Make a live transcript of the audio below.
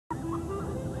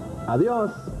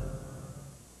Adios.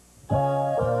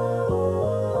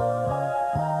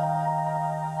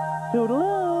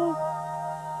 Toodaloo.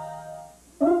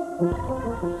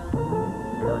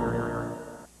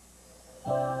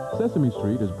 Sesame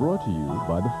Street is brought to you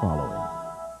by the following.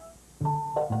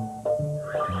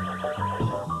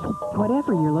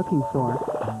 Whatever you're looking for,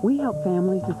 we help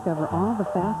families discover all the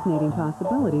fascinating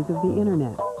possibilities of the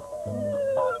Internet.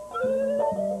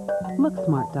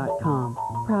 Looksmart.com,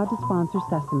 proud to sponsor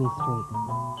Sesame Street.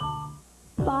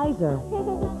 Pfizer.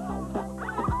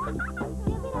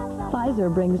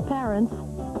 Pfizer brings parents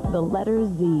the letter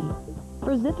Z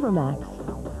for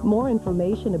Zithromax. More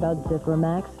information about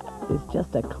Zithromax is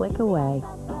just a click away.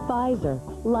 Pfizer.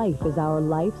 Life is our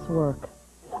life's work.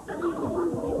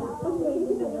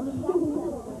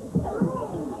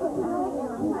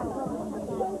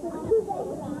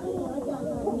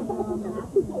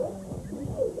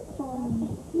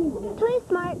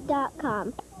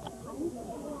 ToySmart.com.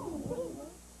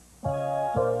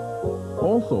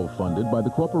 Also funded by the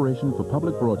Corporation for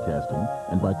Public Broadcasting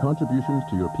and by contributions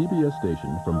to your PBS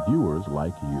station from viewers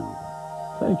like you.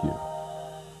 Thank you.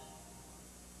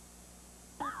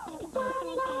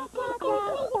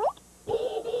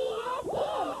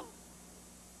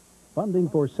 Funding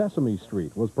for Sesame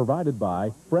Street was provided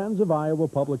by Friends of Iowa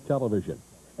Public Television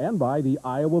and by the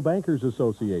Iowa Bankers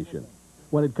Association.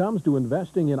 When it comes to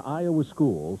investing in Iowa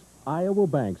schools, Iowa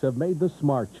banks have made the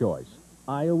smart choice.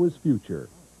 Iowa's future.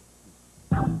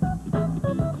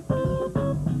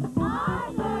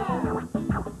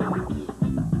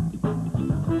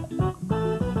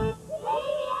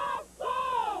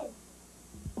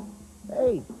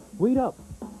 Hey, wait up.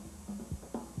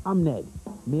 I'm Ned.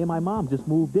 Me and my mom just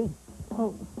moved in.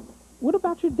 Oh, what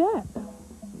about your dad?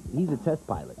 He's a test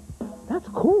pilot. That's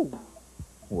cool.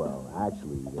 Well,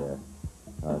 actually, they're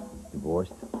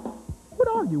divorced. What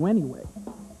are you anyway?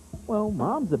 Well,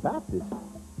 Mom's a Baptist.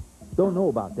 Don't know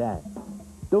about Dad.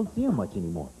 Don't see him much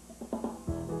anymore.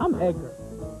 I'm Edgar.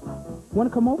 Want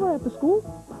to come over after school?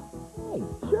 Hey,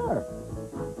 sure.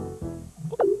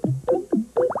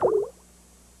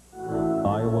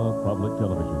 Iowa Public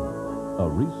Television, a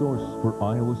resource for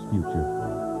Iowa's future.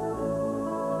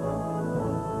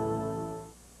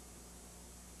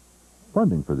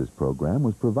 Funding for this program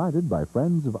was provided by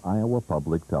Friends of Iowa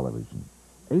Public Television.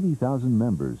 80,000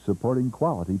 members supporting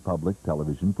quality public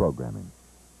television programming.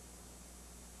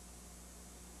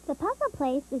 The Puzzle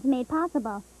Place is made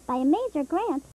possible by a major grant